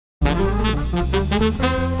Welcome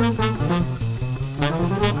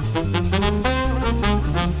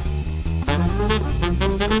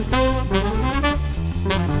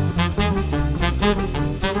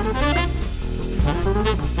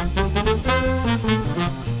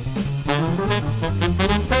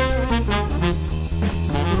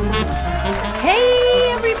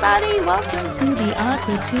to the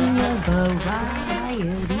Petunia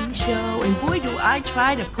Variety Show. And boy, do I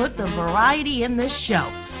try to put the variety in this show.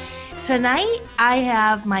 Tonight, I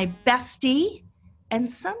have my bestie and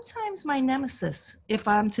sometimes my nemesis, if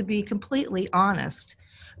I'm to be completely honest,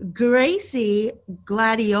 Gracie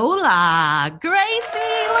Gladiolla.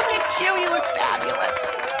 Gracie, look at you. You look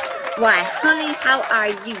fabulous. Why, honey, how are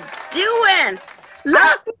you doing?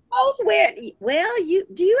 Look, we're both wearing. Well,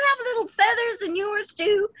 do you have little feathers in yours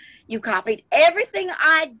too? You copied everything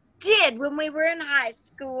I did when we were in high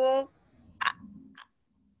school.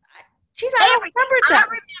 Jeez, I don't remember that.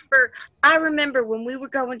 I remember when we were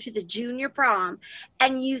going to the junior prom,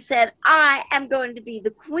 and you said, "I am going to be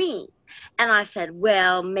the queen," and I said,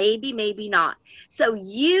 "Well, maybe, maybe not." So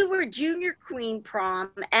you were junior queen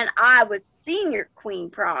prom, and I was senior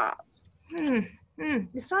queen prom.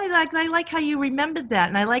 So I like how you remembered that,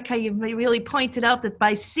 and I like how you really pointed out that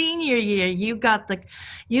by senior year you got the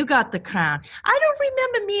crown. I don't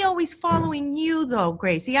remember me always following you though,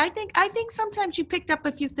 Gracie. I think sometimes you picked up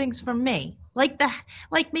a few things from me, like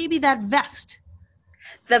maybe that vest.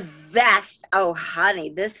 The vest, oh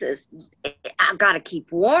honey, I've got to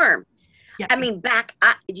keep warm. Yeah. I mean,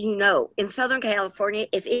 in Southern California,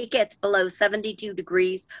 if it gets below 72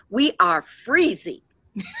 degrees, we are freezing.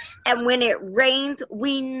 And when it rains,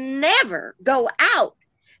 we never go out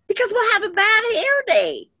because we'll have a bad hair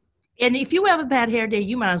day. And if you have a bad hair day,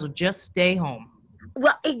 you might as well just stay home.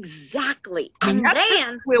 Well, exactly. And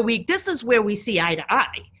then this is where we see eye to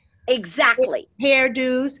eye. Exactly.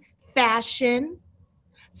 Hairdos, fashion.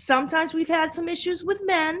 Sometimes we've had some issues with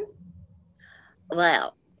men.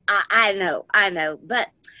 Well, I know. But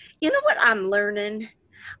you know what I'm learning?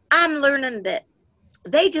 I'm learning that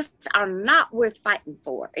they just are not worth fighting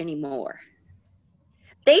for anymore.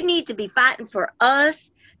 They need to be fighting for us,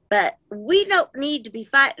 but we don't need to be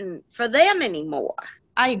fighting for them anymore.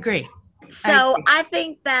 I agree. So I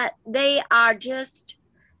think that they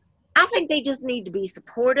just need to be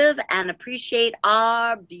supportive and appreciate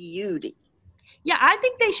our beauty. Yeah, I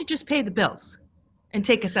think they should just pay the bills and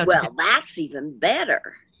take us out. Well, that's even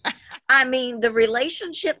better. I mean, the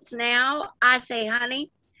relationships now, I say, honey,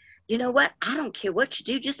 you know what? I don't care what you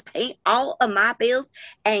do. Just pay all of my bills,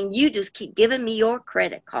 and you just keep giving me your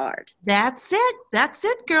credit card. That's it,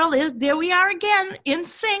 girl. There we are again, in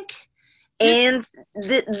sync. And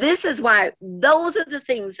this is why, those are the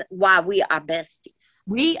things why we are besties.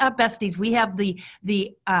 We are besties. We have the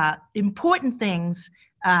important things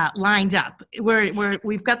lined up.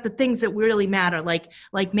 We've got the things that really matter, like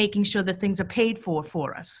making sure that things are paid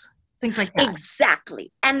for us. Things like that.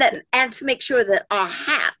 Exactly. And to make sure that our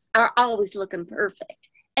hats are always looking perfect.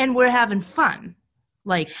 And we're having fun.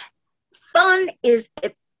 Fun is,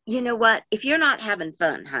 you know what? If you're not having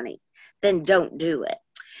fun, honey, then don't do it.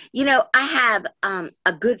 You know, I have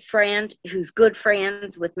a good friend who's good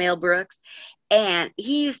friends with Mel Brooks, and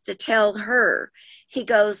he used to tell her, he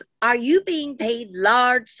goes, "Are you being paid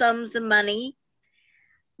large sums of money?"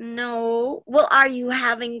 "No." "Well, are you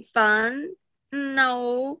having fun?"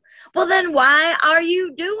 "No." "Well, then why are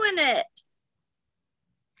you doing it?"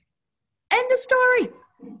 End of story.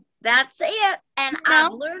 That's it. And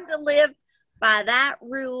I've learned to live by that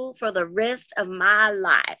rule for the rest of my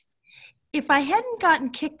life. If I hadn't gotten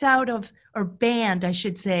kicked out of, or banned, I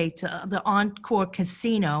should say, to the Encore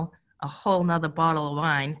Casino, a whole nother bottle of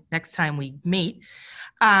wine next time we meet,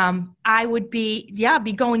 I would be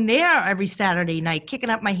going there every Saturday night, kicking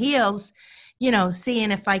up my heels,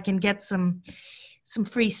 seeing if I can get some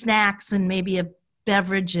free snacks and maybe a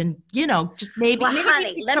beverage and, just maybe. Well, maybe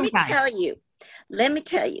honey, let me tell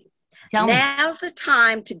you. Tell me. Now's the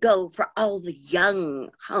time to go for all the young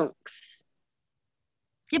hunks.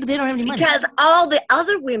 Yeah, but they don't have any money. Because all the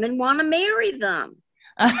other women want to marry them.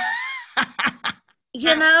 I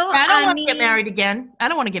don't want to get married again. I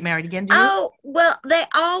don't want to get married again, do you? Oh, well, they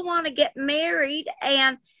all want to get married,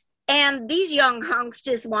 and these young hunks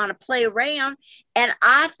just want to play around. And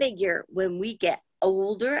I figure when we get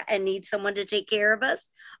older and need someone to take care of us,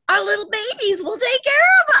 our little babies will take care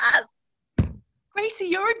of us. Gracie,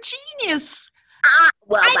 you're a genius.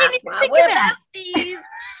 Well, that's why we're besties.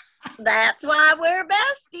 That's why we're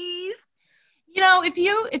besties. If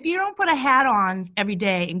you don't put a hat on every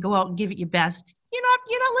day and go out and give it your best, you're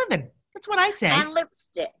not living. That's what I say. And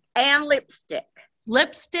lipstick.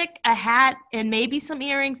 lipstick, a hat, and maybe some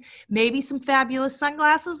earrings, maybe some fabulous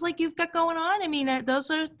sunglasses like you've got going on. I mean,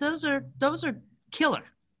 those are killer.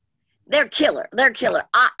 They're killer. They're killer.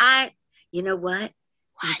 You know what?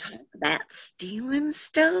 You talk about stealing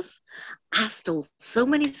stuff. I stole so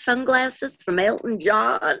many sunglasses from Elton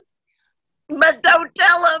John, but don't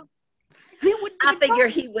tell him. I figure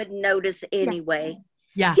he wouldn't notice anyway.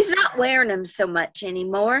 Yeah. He's not wearing them so much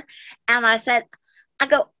anymore. And I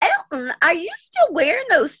go, Elton, are you still wearing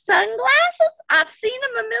those sunglasses? I've seen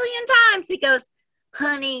them a million times. He goes,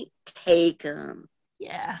 honey, take them.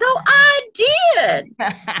 Yeah. So I did.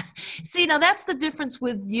 See, now that's the difference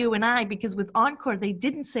with you and I, because with Encore, they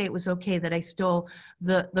didn't say it was okay that I stole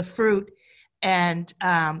the fruit and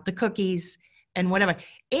the cookies and whatever.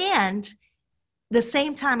 And the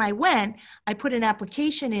same time I went, I put an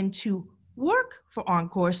application in to work for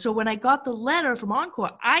Encore. So when I got the letter from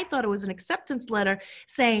Encore, I thought it was an acceptance letter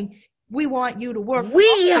saying, we want you to work.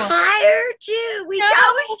 We hired you. We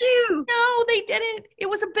chose you. No, they didn't. It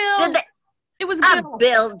was a bill. It was a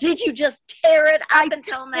bill. Did you just tear it up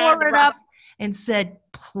until now? Tore it up and said,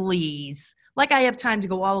 please. Like I have time to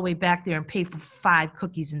go all the way back there and pay for 5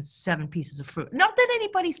 cookies and 7 pieces of fruit. Not that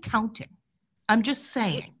anybody's counting. I'm just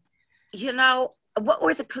saying. You know, what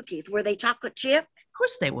were the cookies? Were they chocolate chip? Of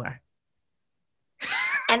course they were.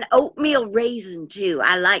 And oatmeal raisin too.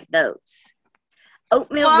 I like those.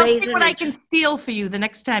 Oatmeal raisin. I'll see what I can steal for you the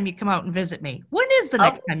next time you come out and visit me. When is the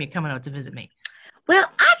next time you're coming out to visit me? Well,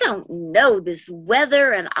 I don't know, this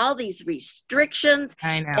weather and all these restrictions.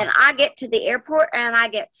 I know. And I get to the airport and I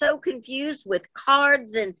get so confused with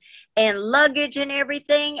cards and luggage and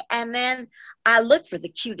everything. And then I look for the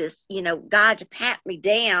cutest, guy to pat me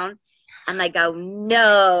down. And they go,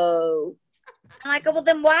 no. And I go, well,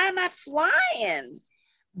 then why am I flying?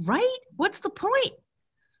 Right? What's the point?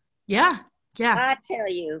 Yeah. I tell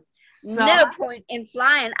you. No point in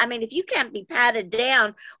flying. I mean, if you can't be patted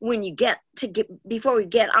down when you before we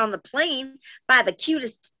get on the plane by the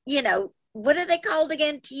cutest, what are they called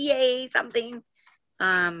again? TA something?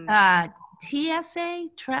 TSA?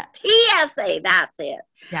 TSA, that's it.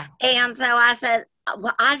 Yeah. And so I said,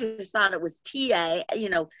 well, I just thought it was TA,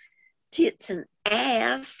 tits and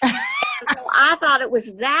ass. And so I thought it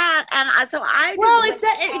was that. And if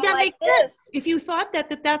that makes sense. If you thought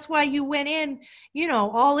that's why you went in,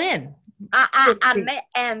 all in.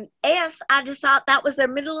 And S, I just thought that was their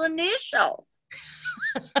middle initial.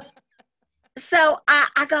 So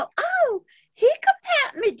I go, oh, he could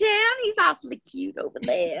pat me down. He's awfully cute over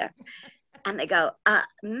there. And they go,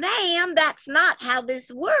 ma'am, that's not how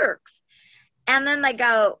this works. And then they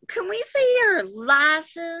go, can we see your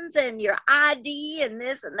license and your ID and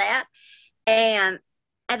this and that? And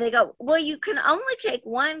they go, well, you can only take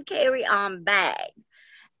one carry-on bag.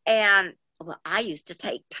 And well, I used to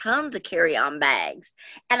take tons of carry-on bags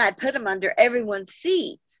and I'd put them under everyone's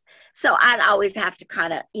seats. So I'd always have to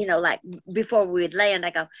kind of, like before we'd land,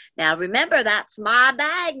 I go, now remember, that's my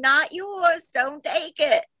bag, not yours. Don't take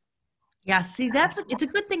it. Yeah, see, it's a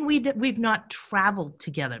good thing we've not traveled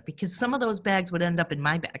together, because some of those bags would end up in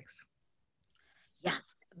my bags. Yes,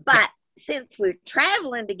 but since we're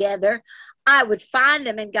traveling together, I would find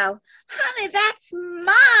them and go, honey, that's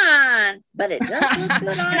mine. But it does look good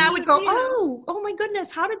on you. And I would go, oh my goodness,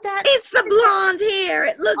 how did that? It's the blonde hair.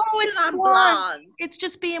 It looks good on blonde. It's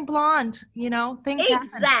just being blonde, things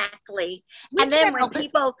exactly. And then when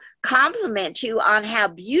people compliment you on how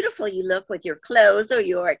beautiful you look with your clothes or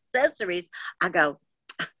your accessories, I go,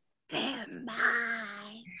 they're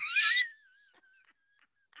mine.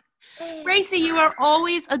 Gracie, you are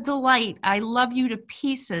always a delight. I love you to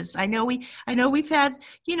pieces. I know we've had,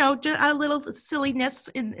 a little silliness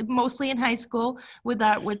mostly in high school with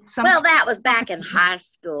some. Well, that was back in high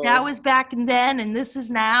school. That was back then, and this is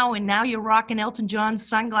now, and now you're rocking Elton John's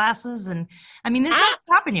sunglasses, and I mean, there's no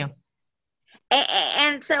stopping you.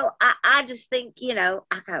 And so I just think, I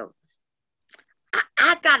go,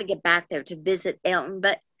 I've got to get back there to visit Elton,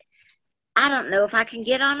 but I don't know if I can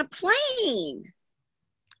get on a plane.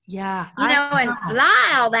 Yeah. And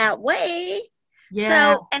fly all that way.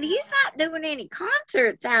 Yeah. So, and he's not doing any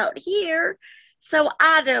concerts out here. So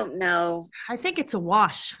I don't know. I think it's a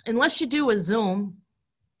wash, unless you do a Zoom.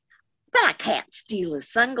 But I can't steal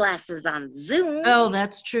his sunglasses on Zoom. Oh,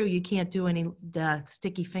 that's true. You can't do any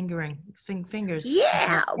sticky fingers.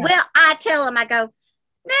 Yeah. Well, I tell him, I go,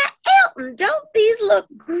 now, Elton, don't these look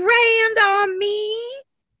grand on me?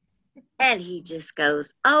 And he just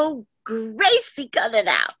goes, oh, Gracie, cut it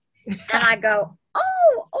out. And I go,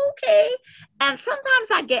 oh, okay. And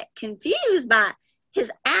sometimes I get confused by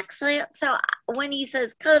his accent. So when he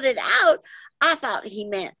says cut it out, I thought he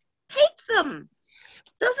meant take them.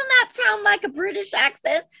 Doesn't that sound like a British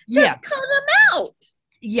accent? Yeah. Just cut them out.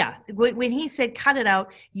 Yeah. When he said cut it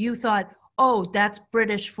out, you thought, oh, that's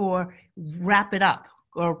British for wrap it up.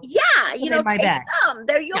 Or Yeah, you know, take bag. some.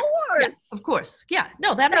 They're yours. Yeah, of course. Yeah.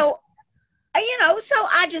 No, that makes So, you know, so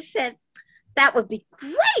I just said, that would be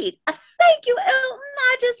great. Thank you, Elton.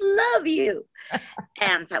 I just love you.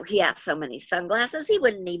 And so he has so many sunglasses, he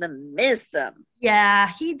wouldn't even miss them.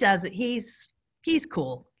 Yeah, he does it. He's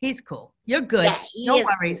cool. He's cool. You're good. Yeah, no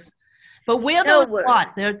worries. Cool. But wear No those a worries.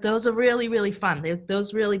 lot. Those are really, really fun.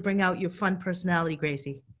 Those really bring out your fun personality,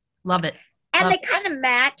 Gracie. Love it. And they kind of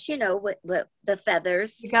match, you know, with the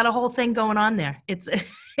feathers. You got a whole thing going on there. It's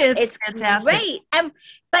fantastic. Great.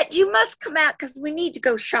 But you must come out because we need to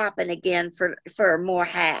go shopping again for more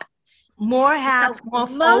hats. More hats, more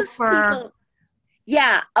faux fur. People,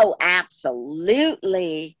 yeah. Oh,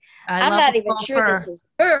 absolutely. I'm not even sure this is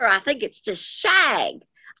fur. I think it's just shag.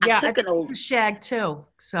 Yeah, I think it's a shag too.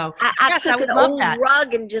 So I took an old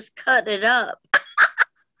rug and just cut it up.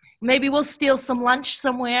 Maybe we'll steal some lunch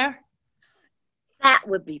somewhere. That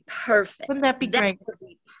would be perfect. Wouldn't that be great? That would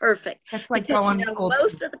be perfect. That's like because, going you know,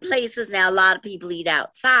 most of the places now, a lot of people eat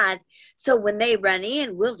outside. So when they run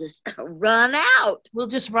in, we'll just run out. We'll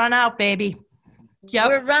just run out, baby. Yep.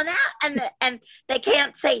 We'll run out, and they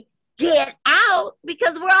can't say get out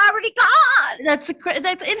because we're already gone. And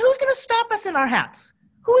who's going to stop us in our hats?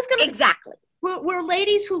 Who's going to exactly? We're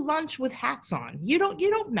ladies who lunch with hats on. You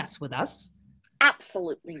don't mess with us.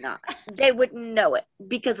 Absolutely not. They wouldn't know it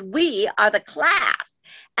because we are the class.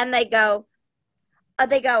 And they go,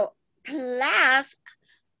 class.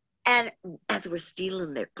 And as we're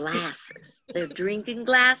stealing their glasses, their drinking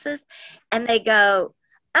glasses, and they go,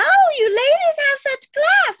 oh, you ladies have such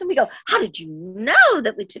class. And we go, how did you know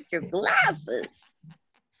that we took your glasses?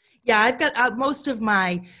 Yeah, I've got most of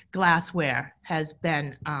my glassware has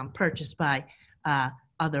been purchased by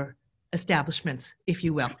other establishments, if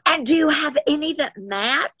you will. And do you have any that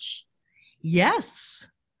match? Yes.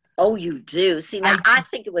 Oh, you do. See, now I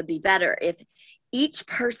think it would be better if each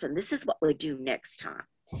person, this is what we do next time.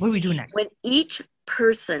 What do we do next? When each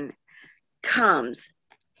person comes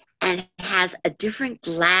and has a different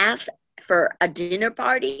glass for a dinner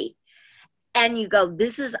party, and you go,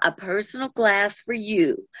 this is a personal glass for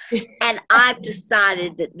you. And I've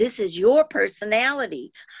decided that this is your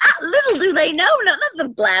personality. Little do they know, none of the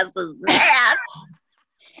glasses match.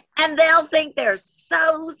 And they'll think they're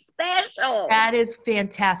so special. That is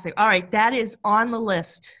fantastic. All right, that is on the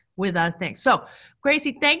list with our things. So,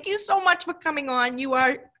 Gracie, thank you so much for coming on. You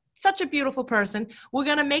are such a beautiful person. We're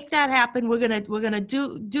gonna make that happen. We're gonna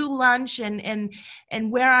do lunch and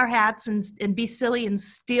wear our hats and be silly and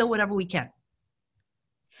steal whatever we can.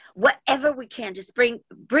 Whatever we can, just bring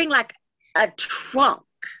like a trunk.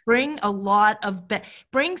 Bring a lot of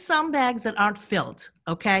bring some bags that aren't filled,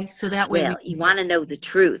 okay? So that way. Well, you want to know the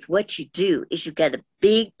truth. What you do is you get a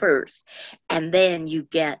big purse, and then you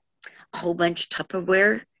get a whole bunch of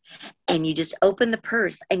Tupperware, and you just open the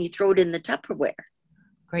purse and you throw it in the Tupperware.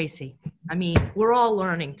 Gracie, I mean, we're all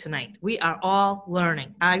learning tonight. We are all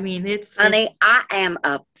learning. I mean, honey, I am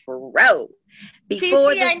a pro.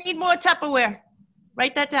 I need more Tupperware.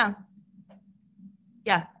 Write that down.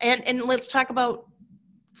 Yeah, and let's talk about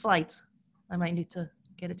flights. I might need to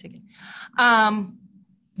get a ticket.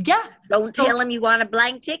 Yeah. Don't tell him you want a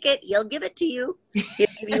blank ticket. He'll give it to you. He'll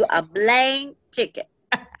give you a blank ticket.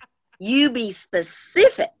 You be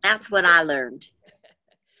specific. That's what I learned.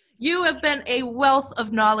 You have been a wealth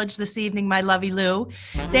of knowledge this evening, my lovey Lou.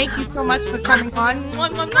 Thank you so much for coming on. Bye,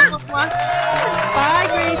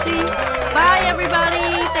 Gracie. Bye, everybody.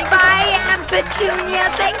 Bye, Aunt Petunia.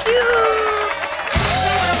 Thank you.